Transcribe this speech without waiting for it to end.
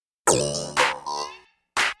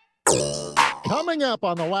Coming up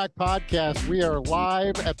on the WAC podcast, we are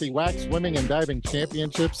live at the WAC Swimming and Diving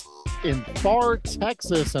Championships in Pharr,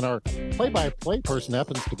 Texas, and our play-by-play person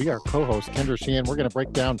happens to be our co-host, Kendra Sheehan. We're going to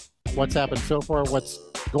break down what's happened so far, what's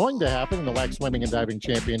going to happen in the WAC Swimming and Diving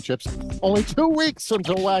Championships. Only 2 weeks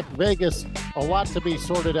until WAC Vegas. A lot to be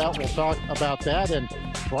sorted out. We'll talk about that. And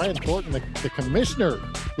Brian Thornton, the commissioner,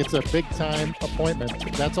 gets a big-time appointment.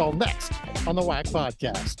 That's all next on the WAC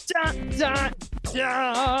podcast. Dun, dun,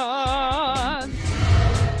 dun.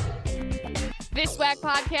 This WAC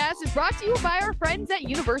podcast is brought to you by our friends at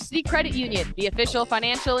University Credit Union, the official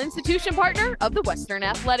financial institution partner of the Western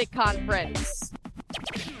Athletic Conference.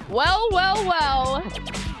 Well.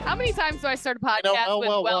 How many times do I start a podcast with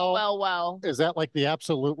well? Is that like the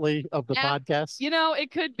absolutely of the podcast? You know,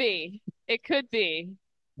 it could be.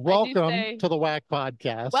 Welcome to the WAC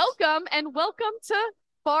podcast. Welcome to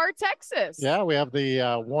Pharr, Texas. Yeah, we have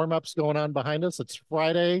the warm-ups going on behind us. It's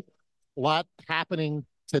Friday. A lot happening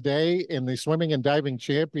today in the Swimming and Diving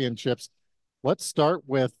Championships. Let's start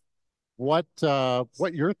with what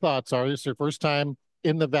your thoughts are. This is your first time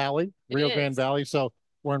in the Valley, Rio Grande Valley. So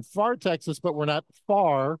we're in Pharr, Texas, but we're not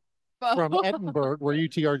far from Edinburgh, where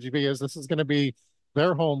UTRGV is. This is going to be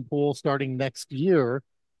their home pool starting next year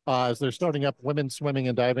as they're starting up women's swimming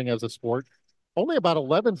and diving as a sport. Only about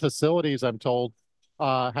 11 facilities, I'm told,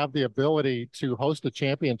 have the ability to host a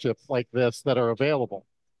championship like this that are available.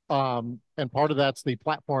 And part of that's the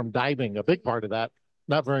platform diving, a big part of that.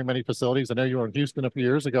 Not very many facilities. I know you were in Houston a few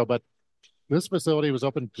years ago, but this facility was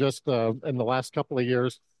open just in the last couple of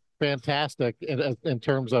years. Fantastic in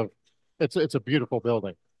terms of it's a beautiful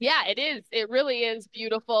building. Yeah, it is. It really is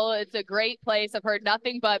beautiful. It's a great place. I've heard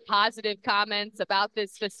nothing but positive comments about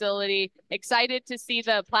this facility. Excited to see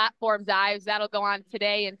the platform dives. That'll go on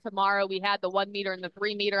today and tomorrow. We had the 1 meter and the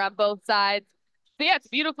 3 meter on both sides. So yeah, it's a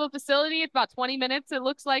beautiful facility. It's about 20 minutes, it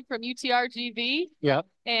looks like, from UTRGV. Yeah.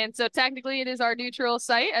 And so technically it is our neutral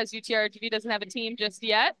site, as UTRGV doesn't have a team just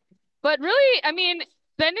yet. But really, I mean,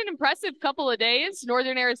 been an impressive couple of days.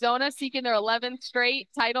 Northern Arizona seeking their 11th straight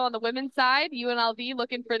title on the women's side. UNLV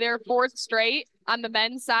looking for their 4th straight on the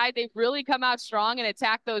men's side. They've really come out strong and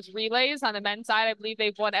attacked those relays. On the men's side, I believe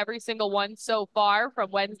they've won every single one so far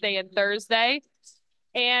from Wednesday and Thursday.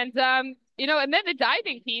 And, and then the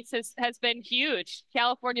diving piece has been huge.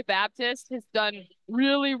 California Baptist has done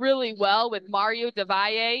really, really well with Mario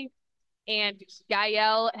Devalle and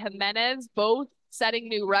Gael Jimenez, both setting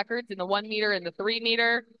new records in the 1 meter and the 3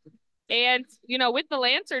 meter. And, with the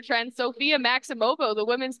Lancer trend, Sophia Maximovo, the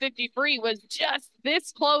women's 50 free, was just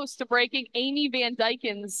this close to breaking Amy Van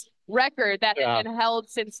Dyken's record that had been held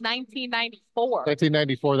since 1994.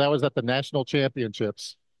 1994, that was at the national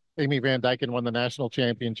championships. Amy Van Dyken won the national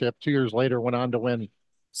championship. 2 years later, went on to win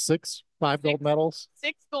 5 gold medals.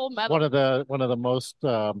 6 gold medals. One of the most,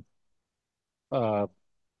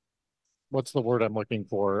 what's the word I'm looking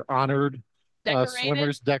for? Honored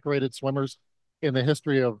decorated swimmers in the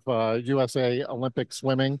history of USA Olympic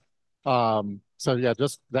swimming. So yeah,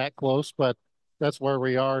 just that close, but that's where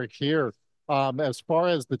we are here. As far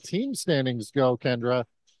as the team standings go, Kendra,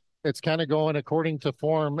 it's kind of going according to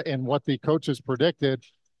form and what the coaches predicted.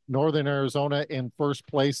 Northern Arizona in first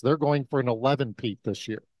place. They're going for an 11-peat this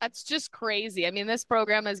year. That's just crazy. I mean, this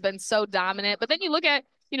program has been so dominant, but then you look at,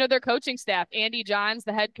 their coaching staff, Andy Johns,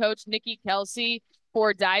 the head coach, Nikki Kelsey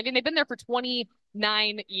for diving. They've been there for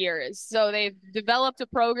 29 years. So they've developed a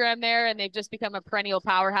program there and they've just become a perennial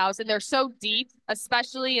powerhouse. And they're so deep,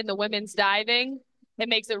 especially in the women's diving. It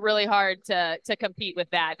makes it really hard to compete with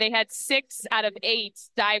that. They had 6 out of 8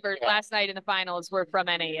 divers last night in the finals were from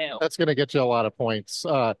NAU. That's going to get you a lot of points.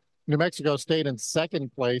 New Mexico stayed in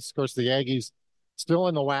second place. Of course, the Aggies still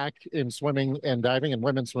in the WAC in swimming and diving, and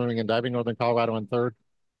women's swimming and diving. Northern Colorado in third,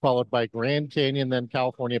 followed by Grand Canyon, then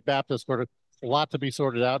California Baptist. Sort of a lot to be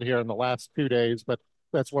sorted out here in the last 2 days, but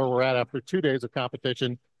that's where we're at after 2 days of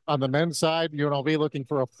competition. On the men's side, UNLV looking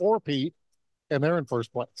for a 4-peat, and they're in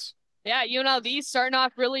first place. Yeah, UNLV starting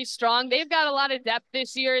off really strong. They've got a lot of depth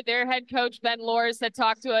this year. Their head coach, Ben Loers, had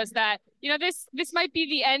talked to us that, this might be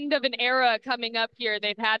the end of an era coming up here.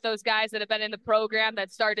 They've had those guys that have been in the program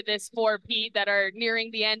that started this 4-peat that are nearing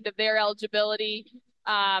the end of their eligibility.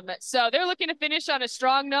 So they're looking to finish on a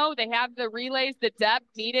strong note. They have the relays, the depth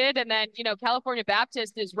needed. And then, California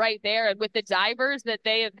Baptist is right there. And with the divers that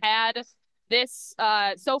they have had this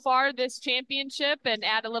so far, this championship, and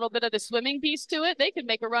add a little bit of the swimming piece to it, they could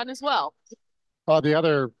make a run as well. The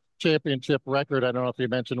other championship record, I don't know if you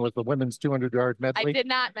mentioned, was the women's 200-yard medley. I did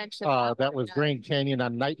not mention that was Grand Canyon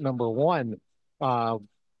on night number 1. What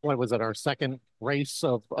was it, our second race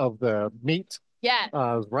of the meet?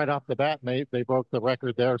 Yeah. Right off the bat, and they broke the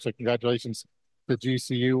record there. So congratulations to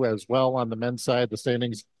GCU as well on the men's side. The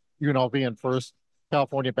standings, UNLV in first,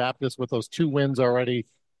 California Baptist with those 2 wins already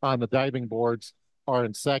on the diving boards are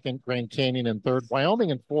in second, Grand Canyon in third, Wyoming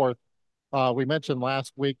in fourth. We mentioned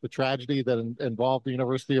last week the tragedy that involved the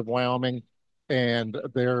University of Wyoming and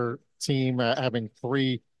their team having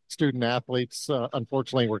 3 student athletes,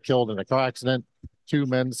 unfortunately, were killed in a car accident. 2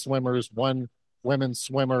 men's swimmers, 1 women's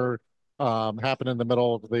swimmer, happened in the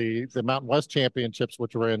middle of the Mountain West Championships,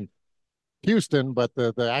 which were in Houston, but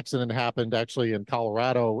the accident happened actually in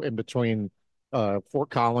Colorado in between Fort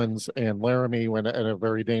Collins and Laramie when in a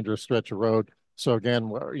very dangerous stretch of road. So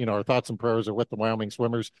again, our thoughts and prayers are with the Wyoming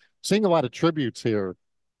swimmers. Seeing a lot of tributes here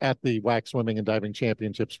at the WAC Swimming and Diving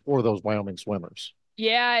Championships for those Wyoming swimmers.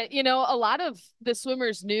 Yeah, a lot of the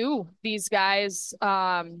swimmers knew these guys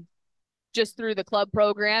just through the club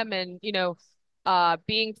program. And,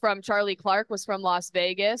 being from Charlie Clark was from Las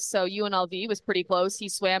Vegas. So UNLV was pretty close. He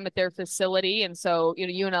swam at their facility. And so,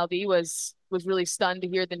 UNLV was really stunned to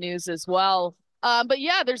hear the news as well. But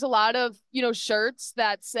yeah, there's a lot of, shirts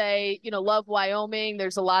that say, love Wyoming.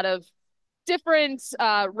 There's a lot of different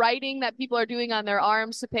writing that people are doing on their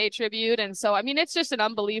arms to pay tribute. And so, I mean, it's just an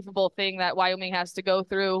unbelievable thing that Wyoming has to go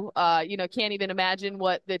through. Can't even imagine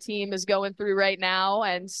what the team is going through right now.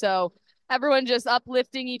 And so everyone just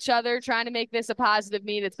uplifting each other, trying to make this a positive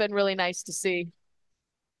meet. It's been really nice to see.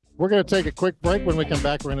 We're going to take a quick break. When we come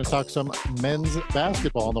back, we're going to talk some men's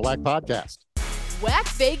basketball on the WAC podcast. WAC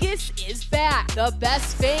Vegas is back. The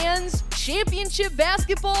best fans, championship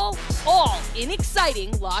basketball, all in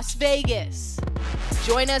exciting Las Vegas.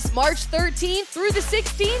 Join us March 13th through the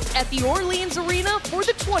 16th at the Orleans Arena for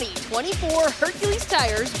the 2024 Hercules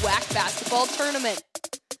Tires WAC Basketball Tournament.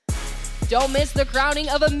 Don't miss the crowning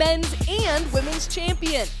of a men's and women's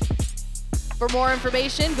champion. For more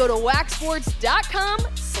information, go to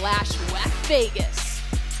wacsports.com/WACVegas.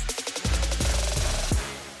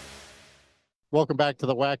 Welcome back to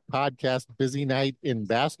the WAC podcast. Busy night in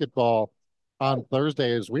basketball on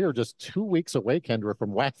Thursday as we are just 2 weeks away, Kendra,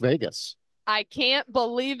 from WAC Vegas. I can't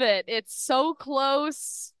believe it. It's so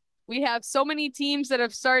close. We have so many teams that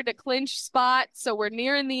have started to clinch spots, so we're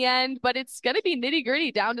nearing the end, but it's going to be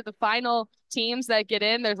nitty-gritty down to the final teams that get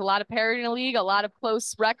in. There's a lot of parity in the league, a lot of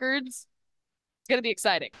close records. It's going to be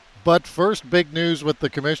exciting. But first, big news with the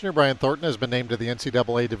commissioner. Brian Thornton has been named to the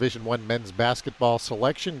NCAA Division I Men's Basketball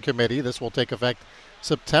Selection Committee. This will take effect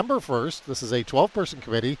September 1st. This is a 12-person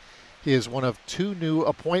committee. He is one of 2 new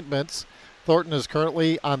appointments. Thornton is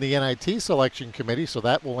currently on the NIT Selection Committee, so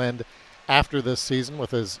that will end after this season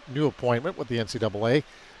with his new appointment with the NCAA.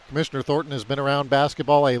 Commissioner Thornton has been around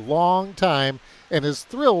basketball a long time and is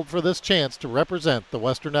thrilled for this chance to represent the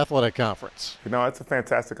Western Athletic Conference. It's a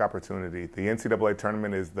fantastic opportunity. The NCAA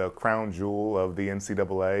tournament is the crown jewel of the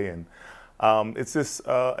NCAA, and it's just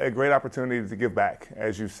a great opportunity to give back.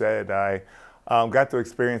 As you said, I got to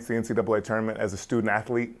experience the NCAA tournament as a student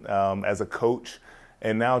athlete, as a coach,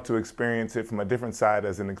 and now to experience it from a different side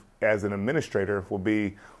as an administrator will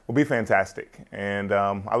be fantastic. And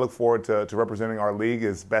I look forward to representing our league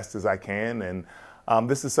as best as I can. And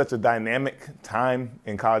this is such a dynamic time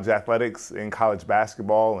in college athletics, in college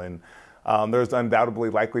basketball, and there's undoubtedly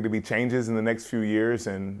likely to be changes in the next few years.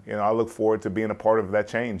 And I look forward to being a part of that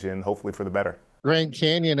change and hopefully for the better. Grand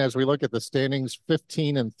Canyon, as we look at the standings,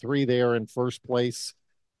 15-3, they are in first place.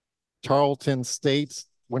 Tarleton State,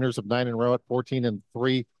 winners of 9 in a row at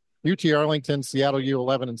 14-3. UT Arlington, Seattle U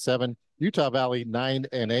 11-7. Utah Valley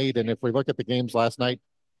 9-8. And if we look at the games last night,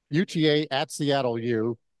 UTA at Seattle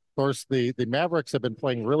U. Of course, the Mavericks have been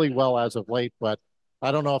playing really well as of late, but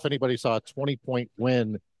I don't know if anybody saw a 20-point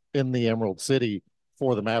win in the Emerald City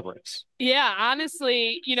for the Mavericks. Yeah,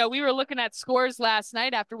 honestly, we were looking at scores last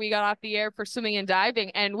night after we got off the air for swimming and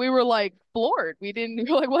diving, and we were like floored. We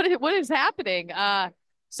were like, what is happening?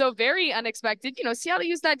 So very unexpected. Seattle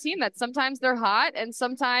used that team that sometimes they're hot and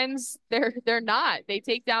sometimes they're not. They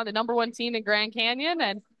take down the number 1 team in Grand Canyon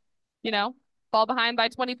and, fall behind by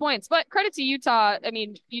 20 points. But credit to Utah. I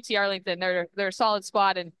mean, UT Arlington, they're a solid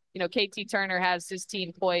squad, and KT Turner has his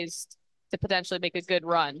team poised to potentially make a good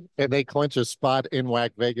run. And they clinch a spot in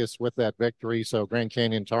WAC Vegas with that victory. So Grand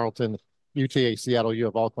Canyon, Tarleton, UTA, Seattle, you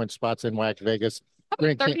have all clinched spots in WAC Vegas.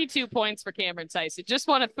 32 points for Cameron Tyson. Just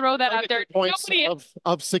want to throw that out there. Points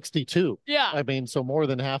of 62. Yeah. I mean, so more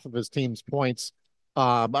than half of his team's points.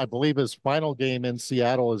 I believe his final game in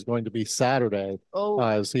Seattle is going to be Saturday.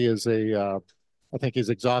 As he is I think he's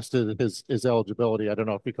exhausted his eligibility. I don't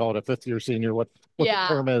know if we call it a 5th-year senior, what the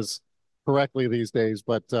term is correctly these days.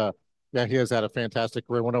 But he has had a fantastic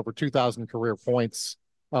career, went over 2,000 career points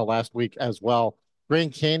last week as well.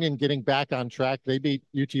 Grand Canyon getting back on track. They beat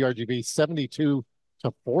UTRGV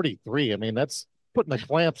 72-43. I mean, that's putting the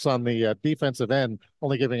clamps on the defensive end,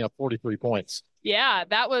 only giving up 43 points. Yeah,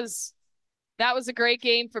 that was a great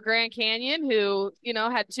game for Grand Canyon, who,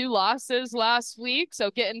 had 2 losses last week. So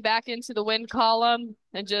getting back into the win column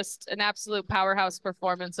and just an absolute powerhouse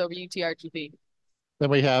performance over UTRGV. Then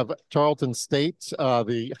we have Tarleton State,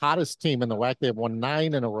 the hottest team in the WAC. They have won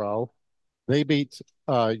 9 in a row. They beat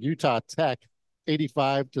Utah Tech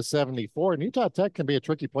 85-74, and Utah Tech can be a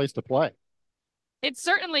tricky place to play. It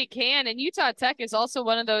certainly can, and Utah Tech is also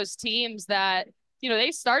one of those teams that,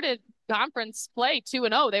 they started conference play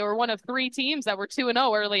 2-0. They were one of 3 teams that were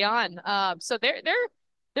 2-0 early on. So they're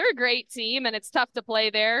a great team, and it's tough to play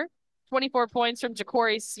there. 24 points from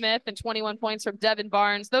Ja'Cory Smith and 21 points from Devin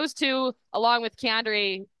Barnes. Those 2, along with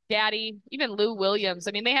Keandre Gaddy, even Lou Williams.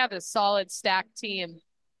 I mean, they have a solid stacked team.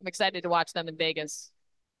 I'm excited to watch them in Vegas.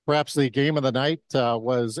 Perhaps the game of the night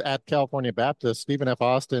was at California Baptist. Stephen F.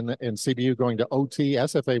 Austin and CBU going to OT.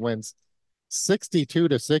 SFA wins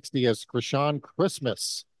 62-60 as Krishan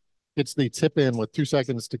Christmas gets the tip in with 2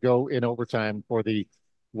 seconds to go in overtime for the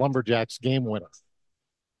Lumberjacks game winner.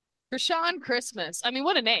 Krishan Christmas. I mean,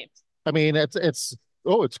 what a name. I mean, it's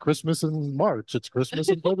Christmas in March. It's Christmas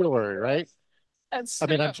in February, right? That's I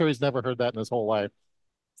mean, I'm sure he's never heard that in his whole life.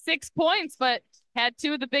 6 points, but had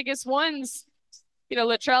 2 of the biggest ones.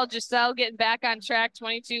 Latrell Giselle getting back on track,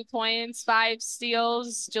 22 points, 5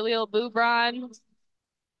 steals. Jaleel Beaubron,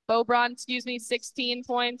 16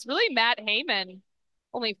 points. Really, Matt Heyman,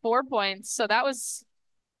 only 4 points. So that was,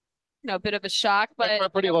 a bit of a shock. But a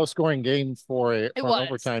pretty low scoring game for an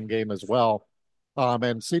overtime game as well.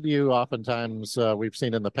 And CBU oftentimes, we've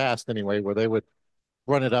seen in the past anyway, where they would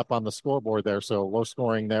run it up on the scoreboard there. So low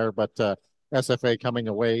scoring there, but SFA coming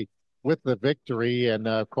away with the victory. And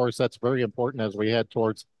of course, that's very important as we head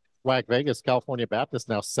towards WAC Vegas. California Baptist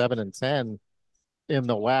now 7-10 in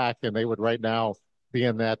the WAC, and they would right now be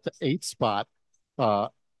in that 8th spot on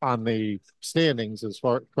the standings. As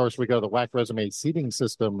far, of course, we go to the WAC resume seeding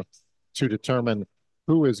system to determine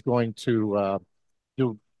who is going to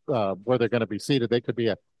do where they're going to be seated. They could be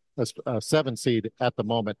a 7 seed at the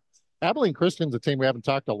moment. Abilene Christian's a team we haven't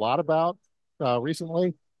talked a lot about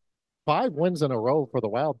recently. 5 wins in a row for the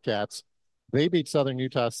Wildcats. They beat Southern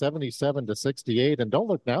Utah 77-68. And don't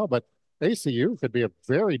look now, but ACU could be a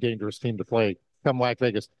very dangerous team to play come WAC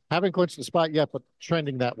Vegas. Haven't clinched the spot yet, but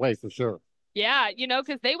trending that way for sure. Yeah,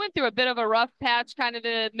 because they went through a bit of a rough patch kind of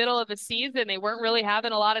in the middle of the season. They weren't really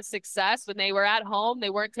having a lot of success when they were at home. They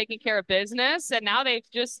weren't taking care of business. And now they've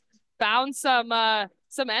just found some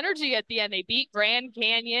energy at the end. They beat Grand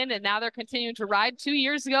Canyon, and now they're continuing to ride. 2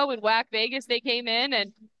 years ago in WAC Vegas, they came in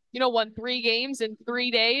and won 3 games in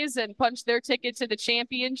 3 days and punched their ticket to the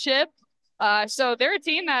championship. So they're a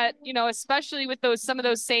team that, especially with some of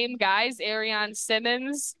those same guys, Arion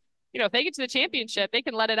Simmons, if they get to the championship, they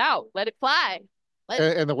can let it out, let it fly.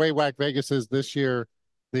 And the way WAC Vegas is this year,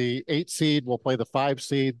 the 8 seed will play the 5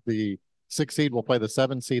 seed, the 6 seed will play the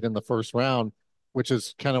 7 seed in the first round, which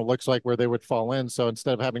is kind of looks like where they would fall in. So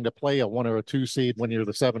instead of having to play a 1 or a 2 seed when you're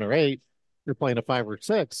the 7 or 8, you're playing a 5 or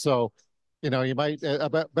 6. So you might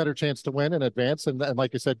a better chance to win and advance. And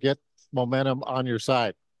like you said, get momentum on your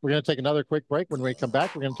side. We're going to take another quick break. When we come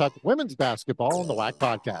back, we're going to talk women's basketball on the WAC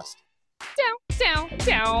podcast.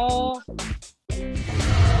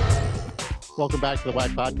 Welcome back to the WAC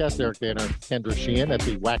podcast. Eric Danner, Kendra Sheehan at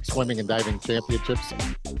the WAC Swimming and Diving Championships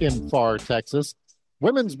in Pharr, Texas.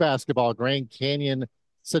 Women's basketball, Grand Canyon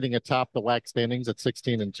sitting atop the WAC standings at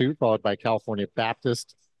 16-2, followed by California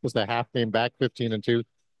Baptist, just a half game back, 15-2.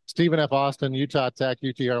 Stephen F. Austin, Utah Tech,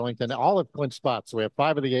 UT Arlington, all have clinched spots. So we have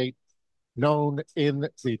 5 of the 8 known in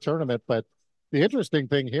the tournament. But the interesting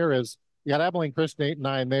thing here is you got Abilene Christian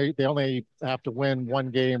 8-9. They only have to win 1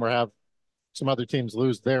 game or have some other teams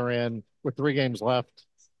lose their end with 3 games left.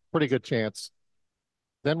 Pretty good chance.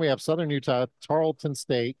 Then we have Southern Utah, Tarleton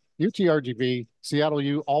State, UTRGV, Seattle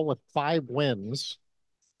U, all with 5 wins,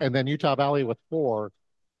 and then Utah Valley with 4.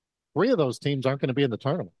 3 of those teams aren't going to be in the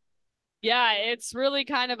tournament. Yeah, it's really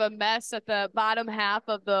kind of a mess at the bottom half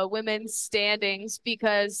of the women's standings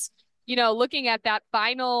because, looking at that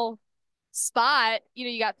final spot,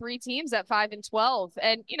 you got 3 teams at 5-12.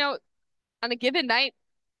 And, on a given night,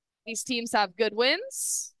 these teams have good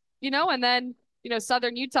wins, and then,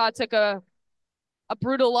 Southern Utah took a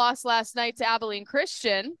brutal loss last night to Abilene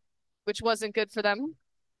Christian, which wasn't good for them.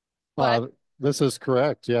 But this is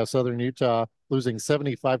correct. Yeah, Southern Utah losing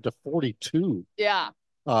 75-42. Yeah.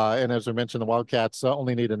 And as we mentioned, the Wildcats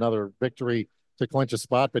only need another victory to clinch a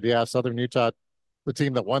spot. But yeah, Southern Utah, the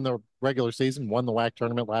team that won the regular season, won the WAC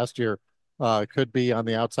tournament last year, could be on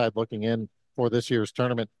the outside looking in for this year's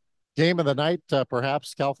tournament. Game of the night,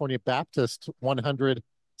 perhaps California Baptist 100,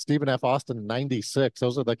 Stephen F. Austin 96.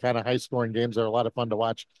 Those are the kind of high-scoring games that are a lot of fun to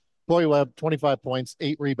watch. Chloe Webb, 25 points,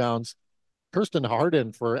 8 rebounds. Kirsten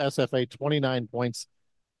Harden for SFA, 29 points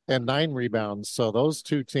and 9 rebounds. So those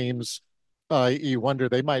two teams, you wonder,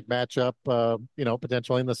 they might match up,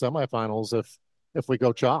 potentially in the semifinals if we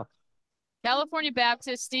go chalk. California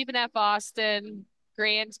Baptist, Stephen F. Austin,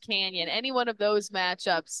 Grand Canyon. Any one of those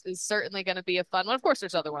matchups is certainly going to be a fun one. Of course,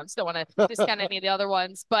 there's other ones. Don't want to discount any of the other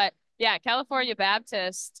ones. But, yeah, California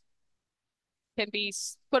Baptist can be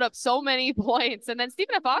put up so many points. And then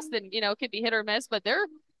Stephen F. Austin, can be hit or miss, but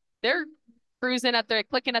they're cruising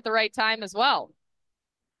clicking at the right time as well.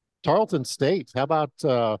 Tarleton State, how about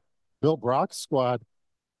Bill Brock's squad?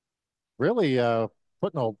 Really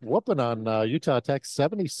putting a whooping on Utah Tech,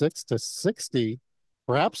 76-60.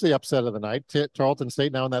 Perhaps the upset of the night. Tarleton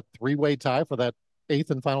State now in that 3-way tie for that 8th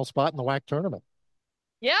and final spot in the WAC tournament.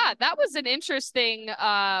 Yeah, that was an interesting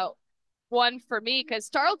one for me because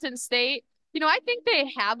Tarleton State, I think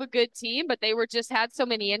they have a good team, but they had so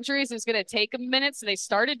many injuries. It was going to take them a minute, so they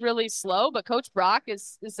started really slow. But Coach Brock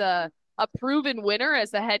is a proven winner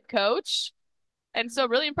as the head coach. And so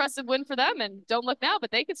really impressive win for them. And don't look now,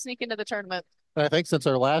 but they could sneak into the tournament. And I think since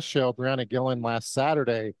our last show, Brianna Gillen last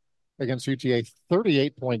Saturday against UTA,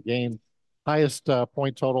 38-point game, highest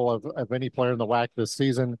point total of any player in the WAC this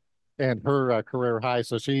season, and her career high.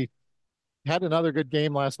 So she had another good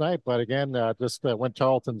game last night, but again, just went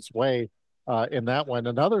Tarleton's way in that one.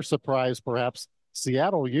 Another surprise, perhaps,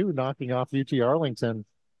 Seattle U knocking off UT Arlington,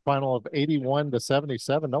 final of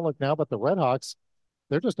 81-77. Don't look now, but the Redhawks,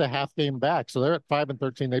 they're just a half game back. So they're at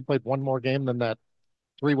 5-13. They played one more game than that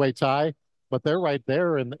 3-way tie, but they're right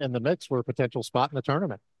there in the mix for a potential spot in the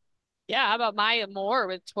tournament. Yeah, how about Maya Moore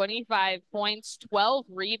with 25 points, 12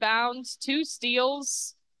 rebounds, 2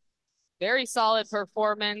 steals. Very solid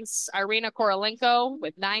performance. Irina Korolenko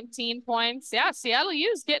with 19 points. Yeah, Seattle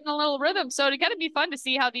U's getting a little rhythm. So it's going to be fun to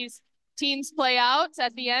see how these teams play out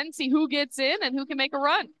at the end, see who gets in and who can make a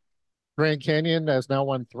run. Grand Canyon has now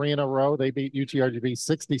won 3 in a row. They beat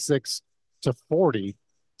UTRGV 66-40.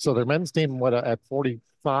 So their men's team at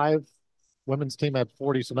 45, women's team at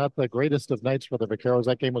 40. So not the greatest of nights for the Vaqueros.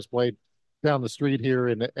 That game was played down the street here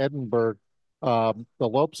in Edinburgh. The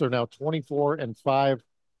Lopes are now 24-5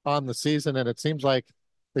 on the season, and it seems like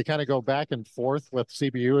they kind of go back and forth with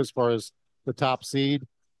CBU as far as the top seed.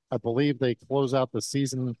 I believe they close out the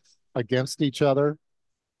season against each other.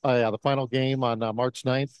 The final game on March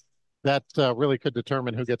 9th. That really could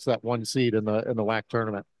determine who gets that 1 seed in the WAC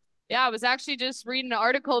tournament. Yeah, I was actually just reading an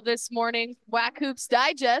article this morning, WAC Hoops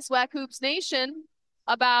Digest, WAC Hoops Nation,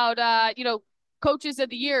 about coaches of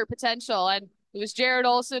the year potential, and it was Jared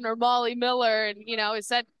Olson or Molly Miller, and it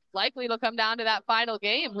said likely it'll come down to that final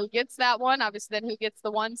game. Who gets that one? Obviously, then who gets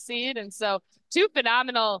the 1 seed? And so 2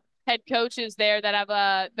 phenomenal head coaches there that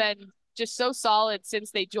have been just so solid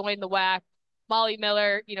since they joined the WAC. Molly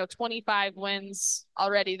Miller, 25 wins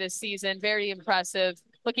already this season. Very impressive.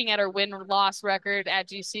 Looking at her win-loss record at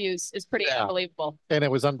GCU is pretty unbelievable. And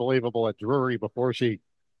it was unbelievable at Drury before she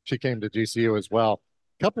came to GCU as well.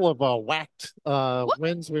 A couple of WAC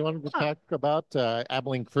wins we wanted to talk about.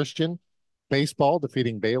 Abilene Christian baseball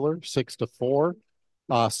defeating Baylor 6-4.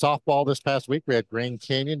 Softball this past week, we had Grand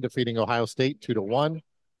Canyon defeating Ohio State 2-1.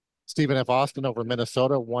 Stephen F. Austin over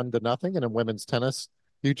Minnesota 1-0. And in women's tennis,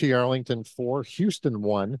 UT Arlington 4, Houston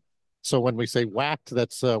 1. So when we say whacked,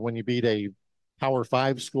 that's when you beat a Power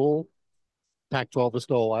 5 school. Pac-12 is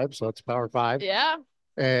still alive, so it's Power 5. Yeah.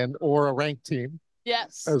 Or a ranked team.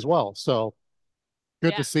 Yes. As well. So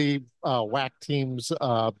good to see WAC teams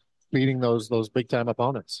beating those big-time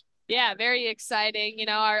opponents. Yeah, very exciting.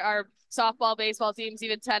 Our softball, baseball teams,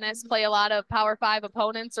 even tennis, play a lot of Power 5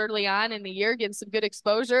 opponents early on in the year, getting some good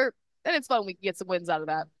exposure. And it's fun we can get some wins out of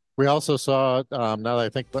that. We also saw, now that I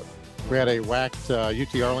think, we had a whacked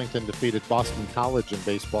UT Arlington defeated Boston College in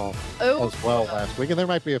baseball as well last week. And there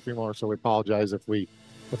might be a few more, so we apologize if we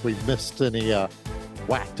missed any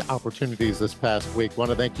whacked opportunities this past week.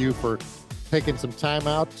 Want to thank you for taking some time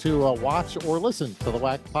out to watch or listen to the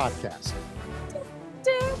WAC podcast.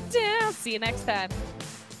 See you next time.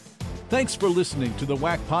 Thanks for listening to the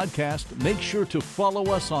WAC podcast. Make sure to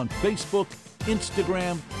follow us on Facebook,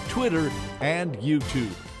 Instagram, Twitter, and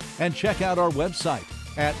YouTube. And check out our website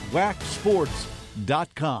at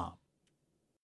wacsports.com.